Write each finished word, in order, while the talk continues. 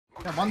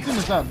Yeah, one team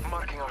is dead.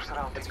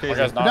 It's crazy.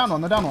 They're down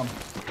one. They're down one.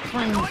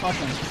 Swing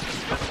Octane.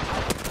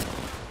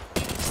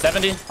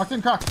 70.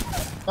 Octane cracked.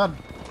 Dead.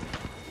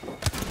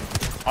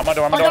 On my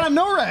door. On my I door. got a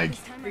no reg.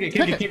 Kick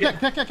it.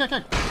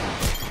 Kick.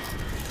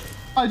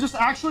 I just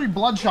actually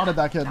bloodshotted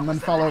that kid and then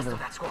fell over.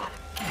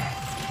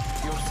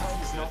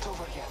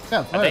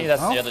 Yeah, I think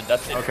that's the other.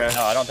 That's the, Okay.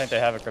 No, I don't think they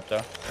have a crypto.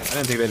 I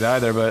didn't think they'd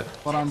either, but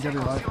But I'm getting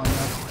life on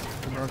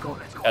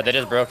that. Yeah, they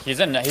just broke. He's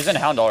in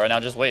Houndall right now.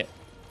 Just wait.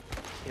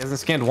 he hasn't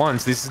scanned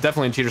once. This is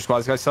definitely a cheater squad.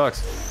 This guy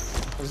sucks.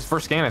 This is his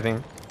first scan, I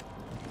think.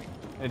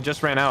 It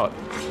just ran out.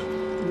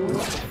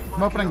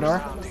 I'm opening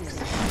door.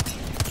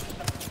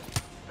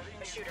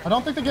 I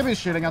don't think the Gibby's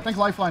shooting. I think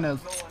Lifeline is.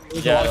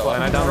 Yeah.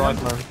 And I downed the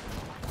lifeline.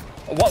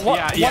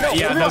 What? Yeah.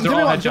 Those are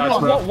all headshots,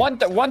 bro.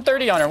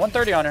 130 on her.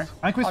 130 on her.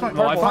 I think we swung.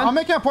 Lifeline? I'm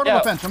making a portal Yeah.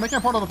 defense. I'm making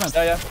a portal defense.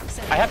 Yeah.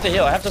 I have to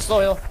heal. I have to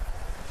slow heal.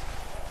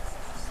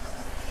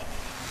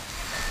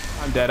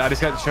 I'm dead. I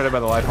just got shredded by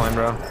the lifeline,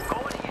 bro.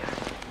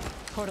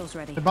 Portal's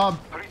ready. Hey, Bob.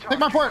 Take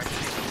my port.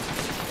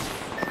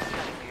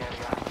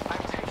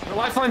 The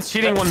lifeline's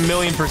cheating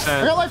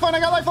 1,000,000%. I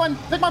got lifeline.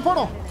 Take my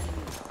portal.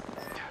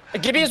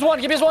 Gibby is one.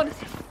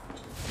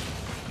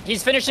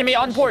 He's finishing me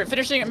on port.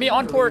 He's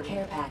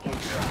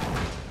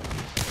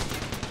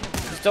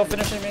still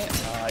finishing me.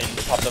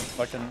 He popped up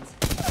fucking.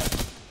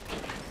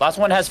 Last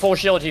one has full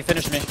shield. He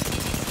finished me.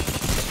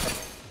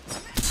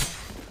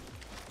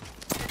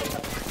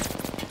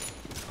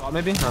 Oh,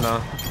 maybe? Oh,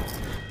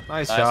 no.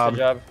 Nice Good job.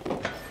 job.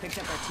 Picked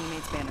up our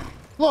teammate's banner.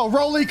 Little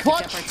rolly Picked up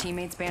clutch. our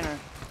teammate's banner.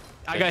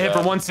 I got hit for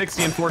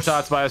 160 and 4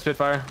 shots by a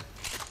Spitfire.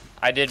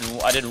 I did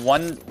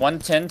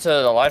 110 to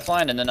the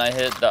lifeline, and then I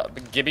hit the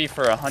Gibby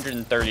for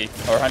 130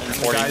 or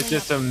 140. Guy's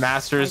just a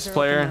Masters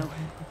player.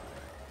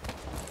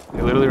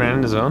 He literally ran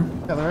into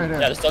zone. Yeah, they're right here.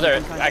 Yeah, they're still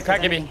there. I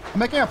cracked Gibby. I'm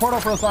making a portal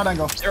for a side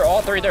angle. They're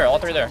all three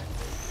there.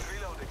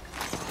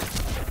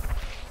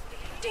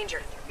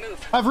 Danger.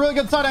 Move. I have really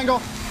good side angle.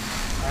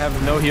 I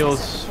have no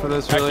heals for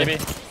this, Cracked really.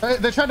 Gibby.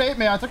 They tried to hit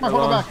me. I took my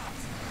portal back.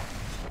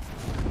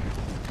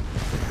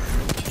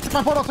 Took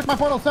my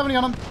portal. 70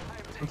 on him.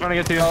 I'm trying to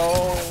get to you.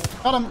 Oh.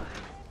 Got him.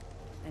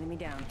 Enemy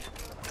down.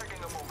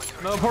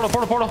 No,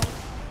 portal.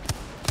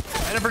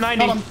 Hit it for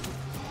 90. Got him.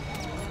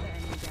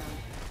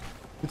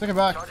 You took it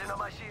back.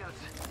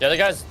 The other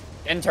guy's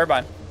in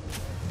turbine.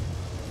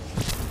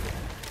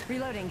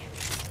 Reloading.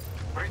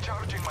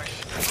 Recharging my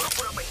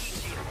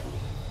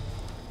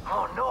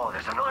Oh no,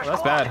 there's a nice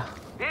That's bad.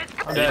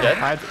 I'm dead.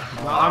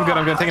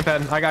 I'm good. Take a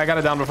pen. I got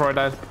it down before I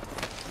died.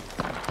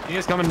 You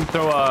guys come and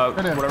throw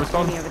whatever's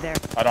called. Enemy over there.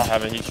 I don't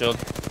have a heat shield.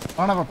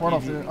 I don't have a portal,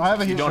 dude. I have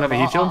a heat shield. don't have a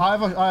heat shield?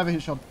 I have a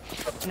heat shield.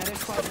 Another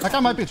squad. That guy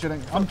might be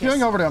cheating. I'm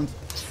queuing over to him.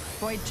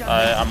 Void jump.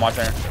 I'm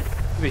watching her.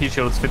 The heat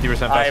shield's 50%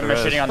 faster. I'm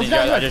shooting on these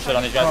guys. I just shot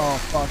on these guys. Oh,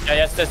 fuck. Yeah,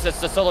 yes,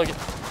 it's the solo.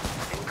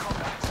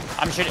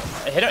 I'm shooting.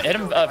 Hit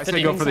him. I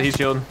say go for the heat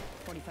shield.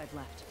 45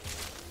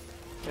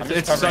 left.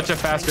 It's such a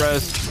fast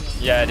res.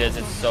 Yeah, it is.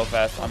 It's so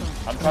fast. I'm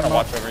trying to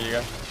watch over you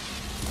guys.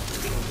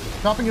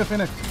 Dropping your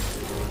Phoenix.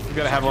 You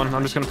gotta have one.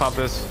 I'm just gonna pop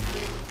this.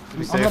 Be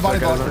I'm safe, gonna body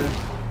so it block for doesn't-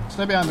 you.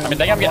 Stay behind me. I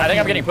think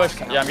I'm getting pushed.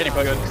 Yeah, I'm getting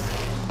pushed.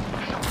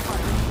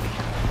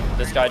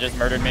 This guy just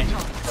murdered me.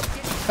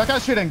 That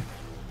guy's cheating.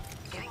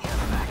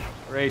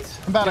 Great.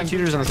 I'm batting. Two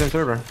cheaters on the same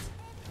server.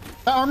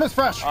 That arm is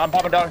fresh. I'm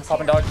popping dog.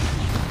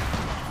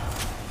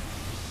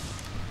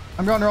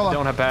 I'm going Rolla.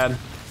 Don't have pad.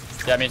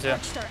 Yeah, me too.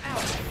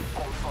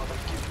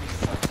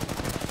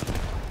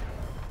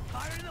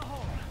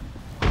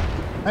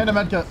 I need a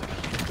medkit.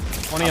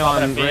 20 Popping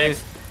on a Phoenix.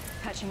 Wraith.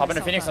 Patching Popping a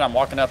myself Phoenix up. and I'm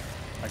walking up.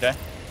 Okay.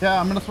 Yeah,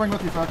 I'm gonna swing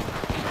with you, fuck.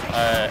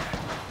 Alright.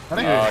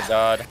 Ready? Oh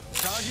god.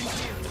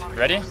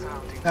 Ready?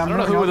 Yeah, I don't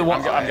know who were the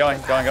one. I'm going.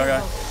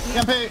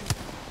 EMP.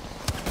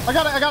 I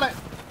got it.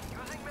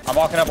 I'm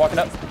walking up.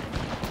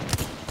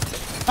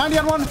 90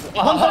 on one. It's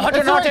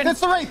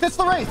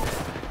the Wraith.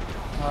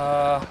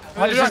 There's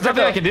There's just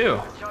nothing I can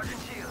do.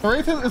 The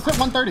Wraith is at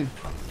 130.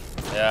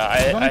 Yeah,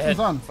 I Donate hit.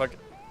 some sun. Fuck.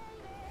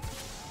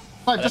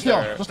 Fight, just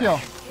heal.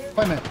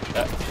 Fight me.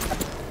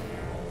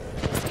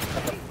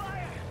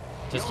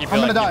 Just keep. I'm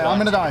healing, gonna keep die. I'm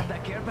healing. gonna die.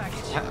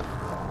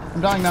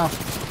 I'm dying now.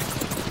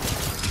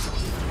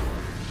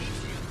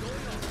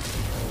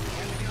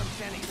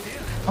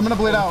 I'm gonna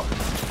bleed out.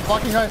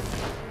 Blocking right.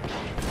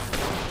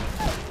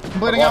 I'm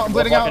bleeding out.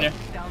 Walking you.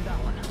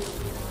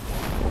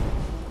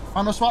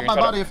 I'm gonna swap You my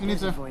can try body to- if you need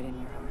to. Void in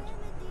your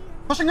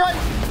heart. Pushing right.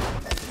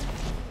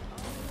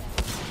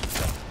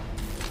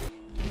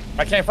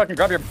 I can't fucking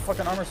grab your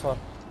fucking armor swap.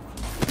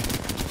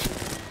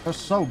 They're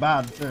so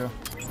bad too.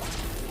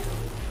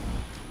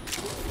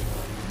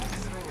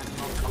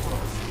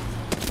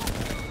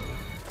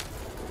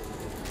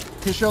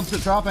 His shields are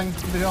dropping.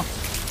 Good deal.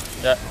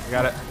 Yeah. I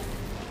got it.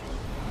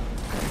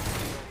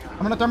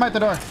 I'm gonna thermite the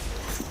door.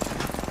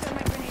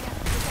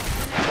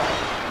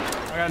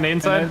 I got an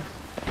inside.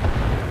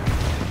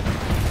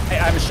 Hey,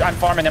 I'm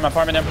farming him.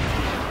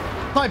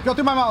 Snipe, go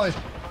through my molly.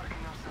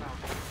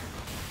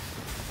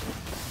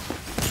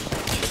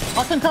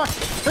 Octane cock.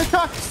 Big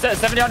cock.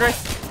 70 on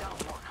Wraith.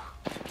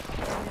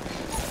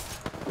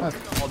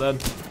 Nice. All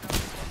dead.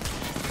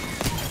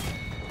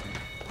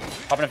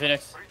 Hopping a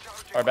Phoenix.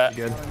 Or bat.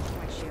 Good.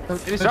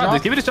 They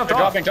Give me this jump They're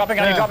off. dropping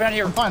on you, dropping on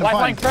you. I'm fine,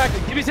 Lifeline I'm fine.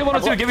 crack. Give me say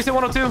 102. Give me say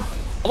 102.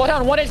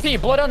 Bloodhound 1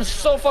 HP. Bloodhound is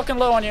so fucking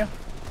low on you.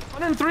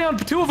 103 on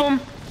 2 of them.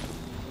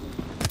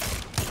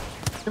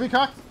 Give me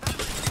crack.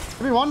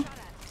 Give me one.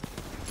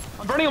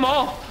 I'm burning them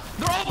all.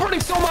 They're all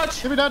burning so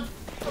much. Give me dead.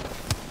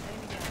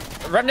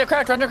 Revenue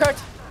cracked, revenue cracked.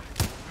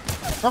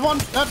 Have one.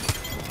 Dead.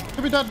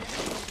 Give me dead.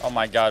 Oh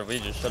my god, we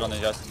just shit on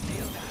these guys.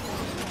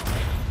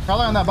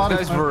 Probably on that body. You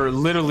guys were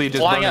literally just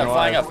Flying burning up,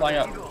 flying alive. up, flying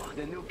up.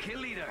 The new kill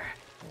leader.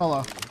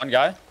 Hello. One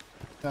guy.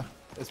 Yeah.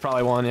 It's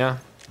probably one, yeah.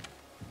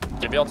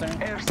 Give me ult to me.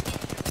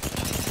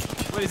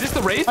 Wait, is this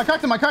the Wraith? I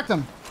cracked him. I cracked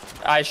him.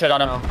 I shit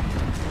on him. Oh.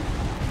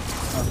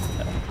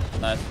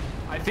 Nice.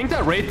 I think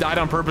that Wraith died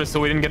on purpose so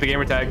we didn't get the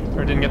gamer tag.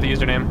 Or didn't get the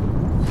username.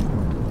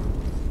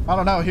 I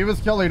don't know. He was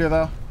kill leader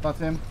though. That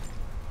team.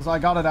 Because I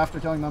got it after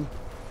killing them.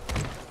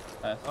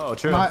 Nice. Oh,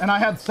 true. And I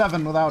had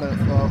 7 without it.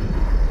 So.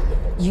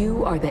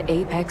 You are the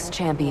Apex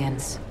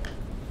champions.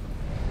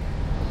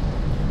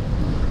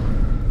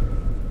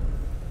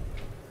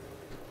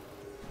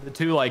 The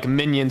 2 like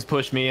minions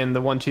push me and the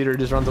 1 cheater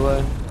just runs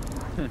away.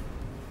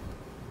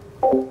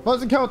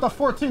 Closing kill with the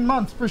 14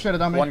 months. Appreciate it,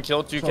 dummy. 1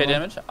 kill, 2k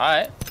damage.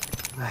 Alright.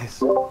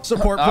 Nice.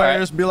 Support All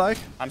players be like.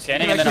 I'm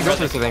scanning You and then I'm can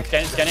actually go resing. this,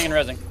 I think. Scanning and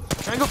resing.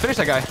 Try and go finish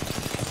that guy.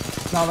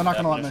 No, they're not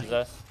Yeah, gonna let finish me.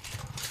 his ass.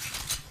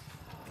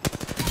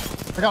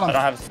 I got him. I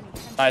don't have.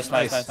 Nice,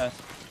 nice, Nice. nice, nice.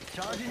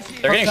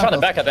 They're getting shot in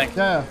the back, I think.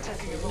 Yeah.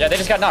 Yeah, they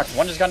just got knocked.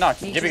 One just got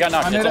knocked. Gibby got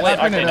knocked. I It's need it. only I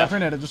okay need it. I now.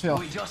 need it. Just heal.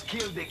 We just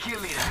killed the kill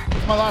leader.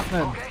 It's my last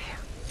nade. Okay,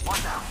 one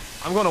down.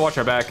 I'm going to watch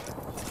our back.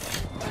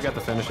 We got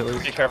the finish at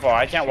least. Be careful.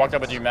 I can't walk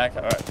up with you, Mac.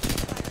 Alright.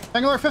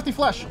 Angular 50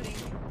 flesh.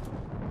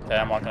 Okay,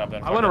 I'm walking up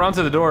then. I went around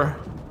to the door.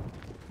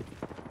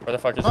 Where the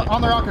fuck is he?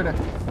 On the rocker deck.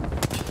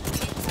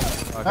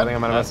 Fuck, I think I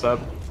might have messed up.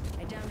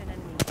 I downed an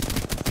enemy.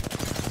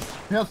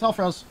 He had self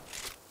res.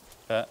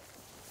 Okay.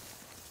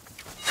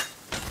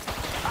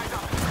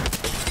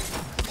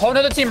 Whole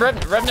another team,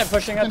 Revenant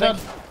pushing, I Dead.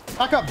 think.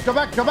 Back up. Go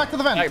back to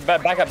the vent.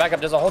 Back up.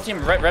 There's a whole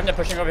team, Revenant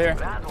pushing over here.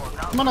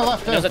 I'm on the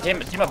left. There's Yeah, a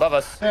team above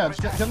us. yeah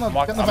just get in the, I'm,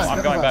 get in the vent. I'm get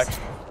in going the back.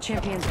 vent.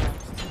 Champions are.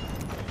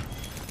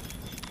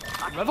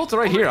 Red Volt's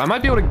right here. I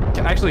might be able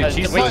to actually Guys,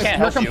 cheese we this. can't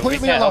You're help you. We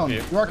completely can't help alone.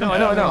 you. You are No, I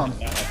know, completely I know. alone.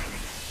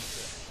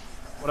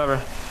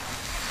 Whatever.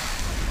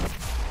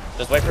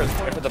 Just wait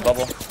for the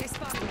bubble.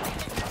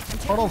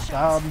 Total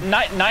stab.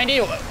 90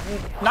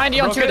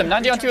 on 2 of them.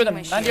 90 on 2 of them.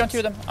 90 on 2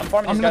 of them. I'm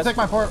farming I'm these gonna guys. take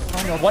my port.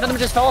 One of them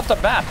just fell off the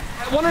map.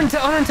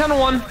 110 on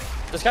 1.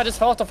 This guy just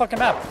fell off the fucking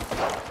map.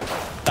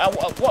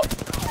 What?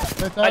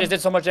 I just did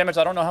so much damage.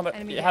 I don't know how much.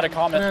 How to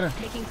comment.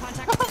 Making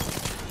contact.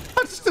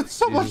 I just did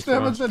so much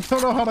damage and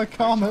don't know how to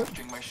calm it.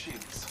 Charging my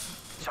shields.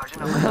 Charging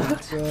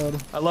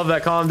God. I love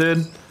that calm,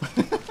 dude.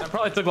 It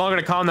probably took longer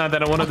to calm that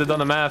than I would have done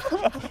the math.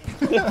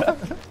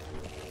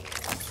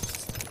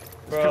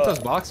 Crypto's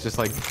box just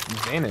like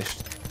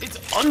vanished. It's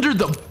under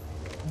the...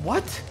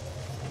 What?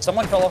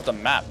 Someone fell off the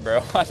map,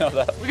 bro. I know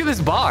that. Look at this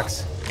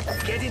box.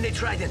 Get in the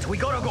trident. We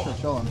gotta go.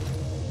 Chilling.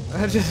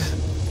 I just...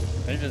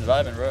 He's just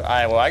vibing, bro.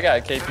 Alright, well, I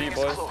got KP,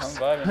 boys.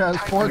 I'm vibing. Yeah,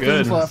 there's 4 Good.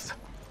 teams left.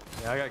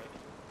 Yeah, I got...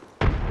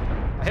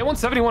 I hit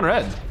 171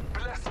 red.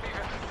 Bless me with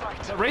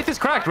the fight. Wraith is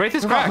cracked. Wraith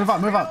is Move on, cracked. move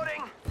on, move on.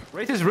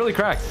 Wraith is really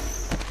cracked.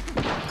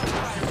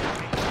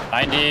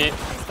 90,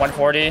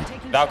 140.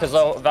 Valk is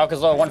low,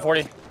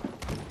 140.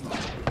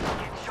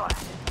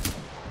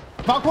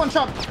 Valk one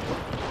shot.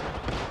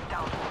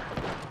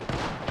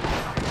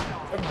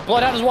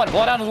 Bloodhound is 1.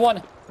 Bloodhound is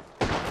 1.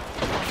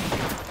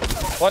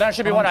 Bloodhound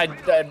should be 1. I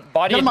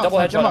body Get him up, double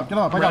get him up, headshot. get him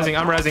up. I I'm got resing.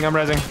 it. I'm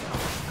resing.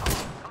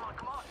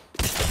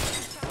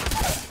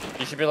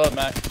 He should be low,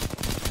 Mac.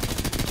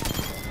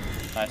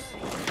 Nice.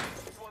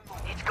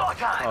 It's go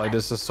time. Probably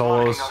just a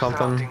solo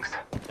something.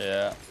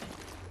 Yeah.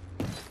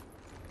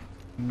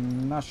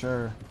 Not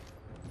sure.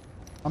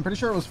 I'm pretty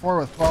sure it was 4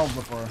 with 12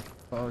 before.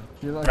 So,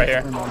 Right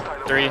here.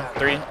 3,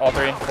 all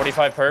 3.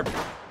 45 perp.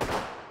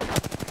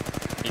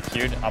 He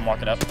queued. I'm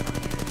walking up.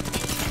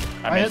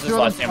 I I mean, hit it's this 2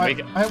 last of game. them. We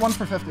can, I hit 1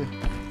 for 50.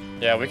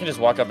 yeah, we can just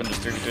walk up and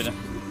just 3v2 them.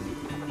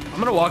 I'm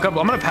gonna walk up.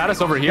 I'm gonna pat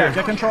us over here. Yeah,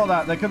 get control of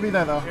that. They could be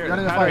there though. You ready to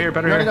better fight? here,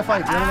 better You ready here. to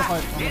fight? You ready to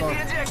fight? I'm going.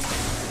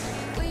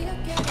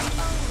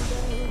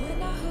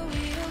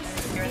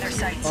 You're in their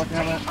sights. Fucking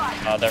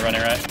hell, They're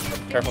running right.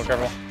 Careful.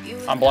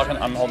 I'm blocking.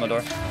 I'm holding the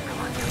door.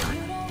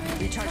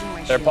 Recharging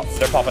my They're shields.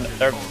 they're popping.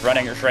 They're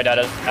running straight at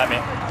us. At me.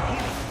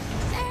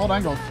 Hold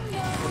angle.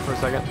 For a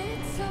second.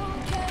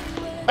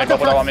 They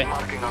double on me.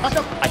 Back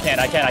up. I can't.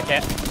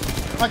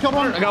 I killed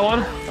one. I got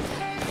one.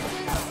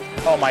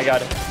 Oh my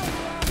god.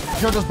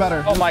 You're just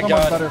better. Oh You're my so God.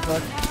 much better,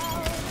 Frick.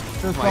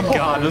 You're so My much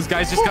God, better. those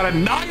guys just got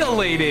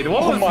annihilated.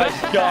 What Oh was my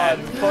that? god.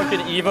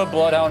 Fucking Eva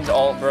Bloodhound's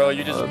ult, bro.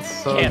 You just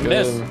That's so can't good.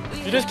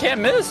 miss. You just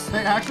can't miss. They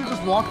actually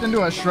just walked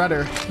into a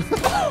shredder.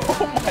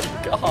 Oh my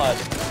god.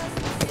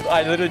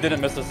 I literally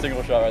didn't miss a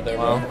single shot right there,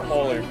 bro. Wow.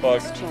 Holy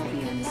fuck.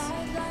 Champions.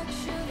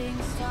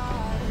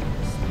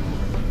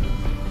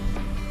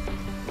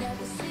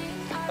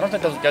 I don't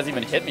think those guys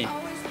even hit me.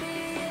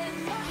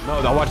 No,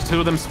 I watched 2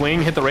 of them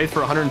swing, hit the Wraith for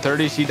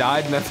 130. She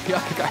died, and that's the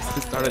other guys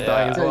that started Yeah.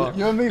 dying as well.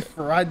 You and me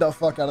fried the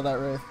fuck out of that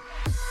Wraith.